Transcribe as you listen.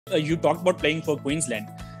You talked about playing for Queensland,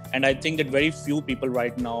 and I think that very few people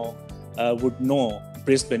right now would know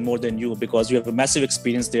Brisbane more than you, because you have a massive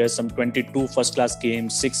experience there, some 22 first-class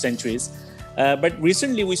games, 6 centuries. But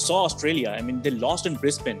recently we saw Australia. I mean, they lost in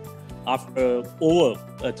Brisbane after over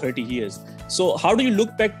 30 years. So how do you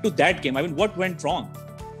look back to that game? I mean, what went wrong?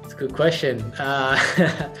 It's a good question.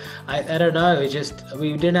 I don't know.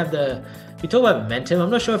 We didn't have we talk about momentum. I'm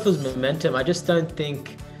not sure if it was momentum. I just don't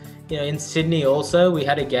think, in Sydney also, we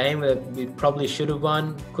had a game that we probably should have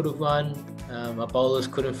won, could have won. Our bowlers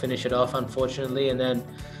couldn't finish it off, unfortunately. And then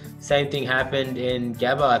same thing happened in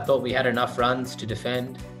Gabba. I thought we had enough runs to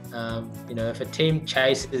defend. If a team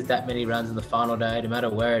chases that many runs in the final day, no matter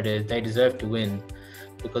where it is, they deserve to win,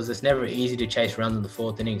 because it's never easy to chase runs in the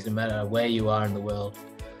fourth innings, no matter where you are in the world.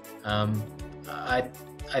 I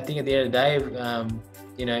think at the end of the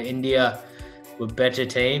day, India were a better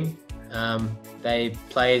team. They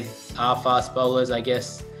played our fast bowlers, I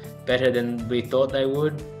guess, better than we thought they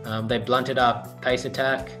would. They blunted our pace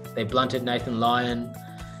attack. They blunted Nathan Lyon,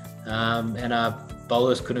 and our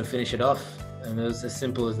bowlers couldn't finish it off. And it was as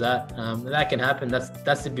simple as that. That can happen.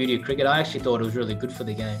 That's the beauty of cricket. I actually thought it was really good for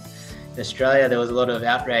the game. In Australia, there was a lot of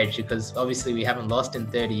outrage because obviously we haven't lost in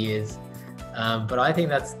 30 years. But I think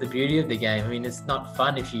that's the beauty of the game. I mean, it's not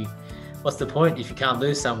fun what's the point if you can't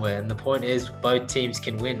lose somewhere? And the point is both teams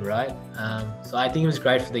can win, right? So I think it was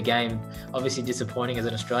great for the game. Obviously disappointing as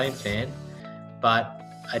an Australian fan, but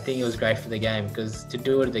I think it was great for the game, because to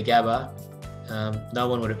do it at the Gabba, no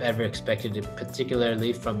one would have ever expected it,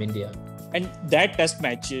 particularly from India. And that test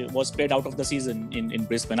match was played out of the season in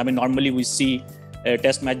Brisbane. I mean, normally we see a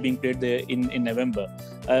test match being played there in November.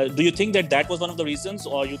 Do you think that was one of the reasons,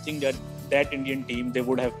 or you think that Indian team, they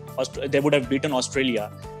would have beaten Australia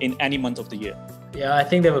in any month of the year? Yeah, I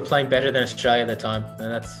think they were playing better than Australia at the time. And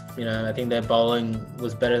that's, I think their bowling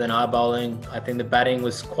was better than our bowling. I think the batting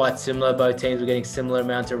was quite similar. Both teams were getting similar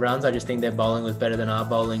amounts of runs. I just think their bowling was better than our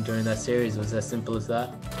bowling during that series. It was as simple as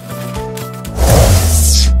that.